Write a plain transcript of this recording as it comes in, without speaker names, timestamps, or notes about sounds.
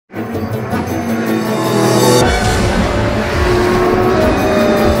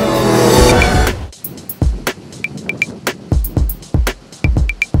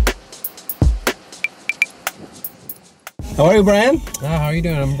are you, Brian? How are you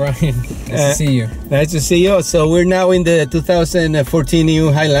doing? I'm Brian. Nice to see you. Nice to see you. So we're now in the 2014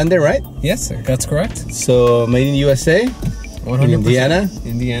 new Highlander, right? Yes, sir, that's correct. So made in USA, 100%. in Indiana.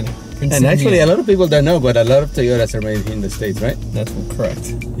 Indiana. And actually, a lot of people don't know, but a lot of Toyotas are made in the States, right? That's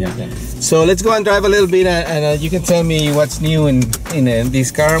correct. Yeah. So let's go and drive a little bit, and you can tell me what's new in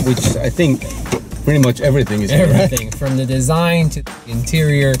this car, which I think pretty much everything is new, everything, right? From the design to the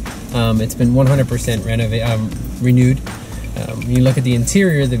interior. It's been 100% renewed. When you look at the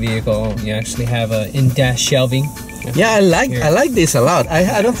interior of the vehicle, you actually have a in-dash shelving. Yeah, I like this a lot.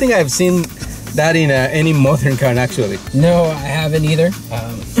 I don't think I've seen that in any modern car, actually. No, I haven't either.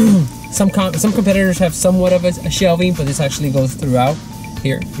 Some competitors have somewhat of a shelving, but this actually goes throughout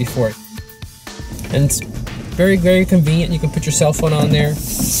here before it. And it's very, very convenient. You can put your cell phone on there.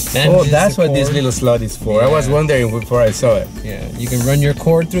 Oh, that's what this little slot is for. Yeah. I was wondering before I saw it. Yeah, you can run your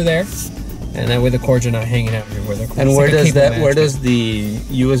cord through there, and that way the cords are not hanging out everywhere. And where does Where does the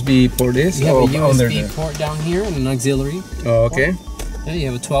USB port is? You have a USB port down here and an auxiliary. Oh, okay. Port. Yeah, you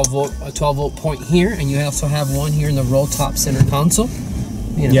have a 12 volt point here, and you also have one here in the roll top center console.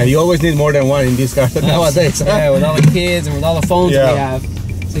 You know. Yeah, you always need more than one in this car nowadays. Yeah, with all the kids and with all the phones we have,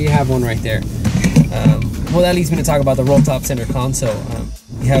 so you have one right there. Well, that leads me to talk about the roll top center console.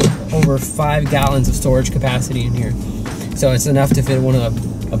 You have over 5 gallons of storage capacity in here, so it's enough to fit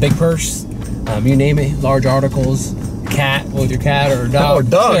a big purse, you name it, large articles. Cat with your cat or a dog. Oh,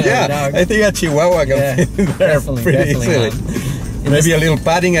 dog, yeah. Dog. I think a Chihuahua can fit in there pretty easily. Maybe a little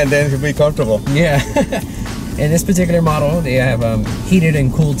padding and then it'll be comfortable. Yeah. In this particular model, they have heated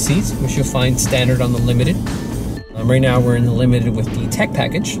and cooled seats, which you'll find standard on the Limited. Right now, we're in the Limited with the Tech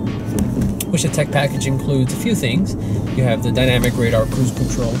Package, which the Tech Package includes a few things. You have the dynamic radar cruise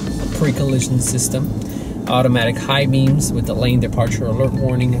control, a pre-collision system, automatic high beams with the lane departure alert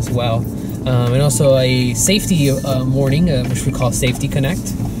warning as well, and also a safety warning, which we call Safety Connect.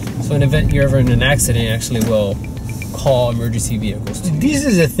 So in the event you're ever in an accident, it actually will call emergency vehicles. This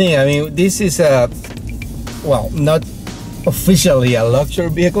is the thing. I mean, this is well, not officially a luxury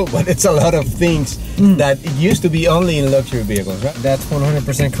vehicle, but it's a lot of things that it used to be only in luxury vehicles, right? That's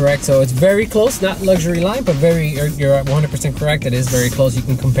 100% correct. So it's very close, not luxury line, but you're 100% correct. It is very close. You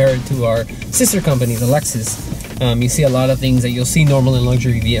can compare it to our sister company, the Lexus. You see a lot of things that you'll see normal in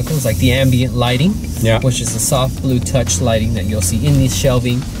luxury vehicles, like the ambient lighting, which is the soft blue touch lighting that you'll see in these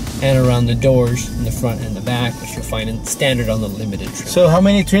shelving and around the doors in the front and the back, which you'll find in standard on the Limited trim. So how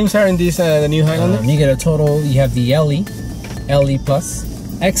many trims are in this the new Highlander? You get a total, you have the LE, LE Plus,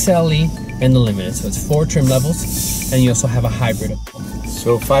 XLE, and the Limited. So it's 4 trim levels, and you also have a hybrid.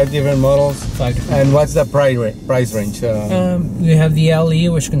 So 5 different models. 5 different. And what's the price range? You have the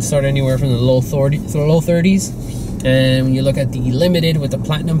LE, which can start anywhere from the low 30s. And when you look at the Limited with the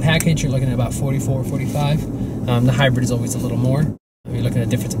Platinum package, you're looking at about 44, 45. The hybrid is always a little more. You're looking at a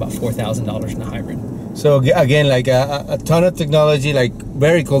difference about $4,000 in the hybrid. So again, like a ton of technology, like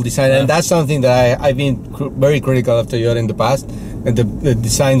very cool design, and that's something that I've been very critical of Toyota in the past, and the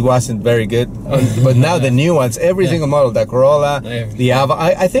design wasn't very good. But now the new ones, every single model, the Corolla, the Avalon,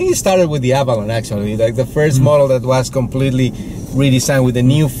 I think it started with the Avalon actually, like the first model that was completely redesigned with the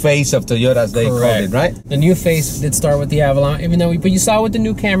new face of Toyota, as they called it, right? The new face did start with the Avalon, even though but you saw with the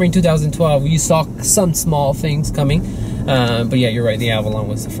new Camry in 2012, you saw some small things coming. But yeah, you're right. The Avalon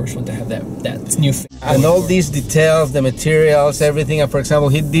was the first one to have that new. And all these details, the materials, everything. For example,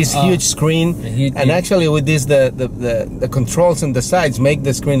 this huge screen, and actually with this, the controls on the sides make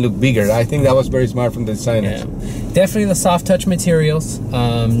the screen look bigger. I think that was very smart from the designers. Yeah. Definitely the soft touch materials,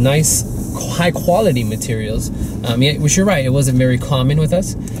 nice, high quality materials. Yeah, which you're right. It wasn't very common with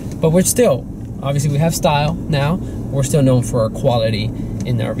us, but we're still, obviously, we have style now. We're still known for our quality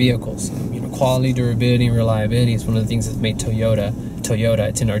in our vehicles. Quality, durability, and reliability is one of the things that's made Toyota.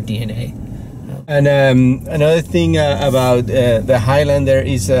 It's in our DNA. And another thing about the Highlander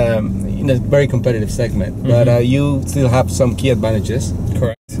is in a very competitive segment, but you still have some key advantages.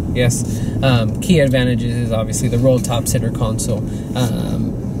 Correct. Yes. Key advantages is obviously the roll top center console.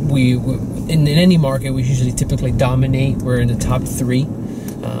 In any market, we usually typically dominate. We're in the top 3.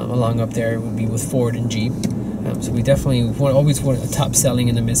 Along up there would be with Ford and Jeep. So we definitely always want a top selling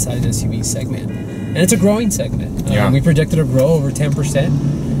in the midsize SUV segment, and it's a growing segment. We project it to grow over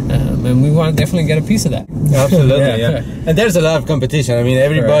 10%, and we want to definitely get a piece of that. Absolutely, yeah. And there's a lot of competition. I mean,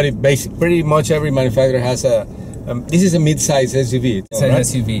 everybody, pretty much every manufacturer has a. This is a mid-size SUV. Right?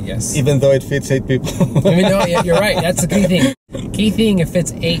 SUV, yes. Even though it fits 8 people. I mean, no, you're right. That's the key thing. Key thing, it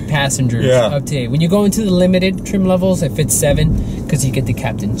fits 8 passengers up to 8. When you go into the Limited trim levels, it fits 7 because you get the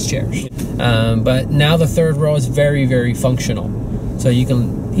captain's chairs. But now the third row is very, very functional. So you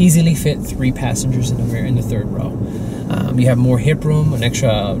can easily fit 3 passengers in the third row. You have more hip room, an extra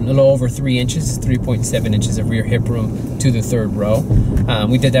a little over 3 inches, 3.7 inches of rear hip room to the third row.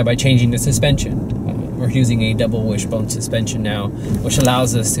 We did that by changing the suspension. We're using a double wishbone suspension now, which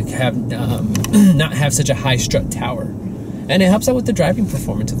allows us to have not have such a high strut tower, and it helps out with the driving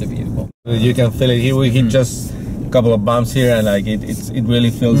performance of the vehicle. You can feel it. We hit just a couple of bumps here, and like it really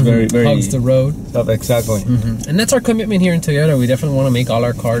feels very hugs the road. Exactly. And that's our commitment here in Toyota. We definitely want to make all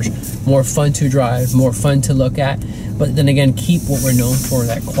our cars more fun to drive, more fun to look at, but then again, keep what we're known for,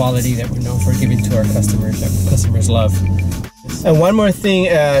 that quality that we're known for giving to our customers, that customers love. And one more thing,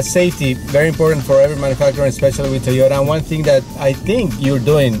 safety, very important for every manufacturer, especially with Toyota. And one thing that I think you're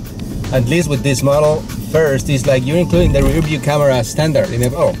doing, at least with this model first, is like you're including the rear view camera standard in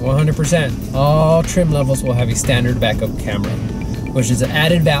it. 100%. All trim levels will have a standard backup camera, which is an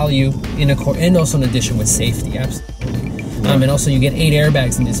added value and also in addition with safety, absolutely. And also you get 8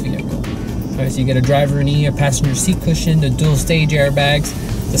 airbags in this vehicle. All right, so you get a driver knee, a passenger seat cushion, the dual stage airbags,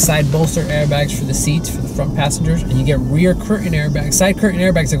 the side bolster airbags for the seats for the front passengers, and you get rear curtain airbags, side curtain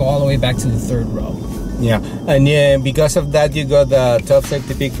airbags that go all the way back to the third row. Yeah, and because of that, you got the top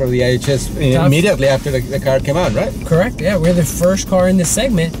safety pick from the IHS immediately after the car came out, right? Correct. Yeah, we're the first car in this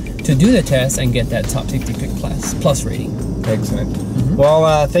segment to do the test and get that top safety pick plus rating. Excellent.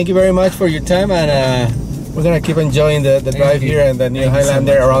 Well, thank you very much for your time, and we're gonna keep enjoying the drive here and the new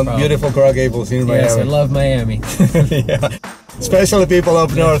Highlander around beautiful Coral Gables here in Miami. Yes, I love Miami. Yeah. Especially people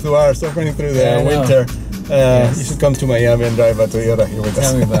up north who are suffering through the winter. You should come to Miami and drive a Toyota here with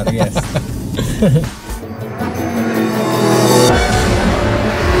us. Tell me about it, yes.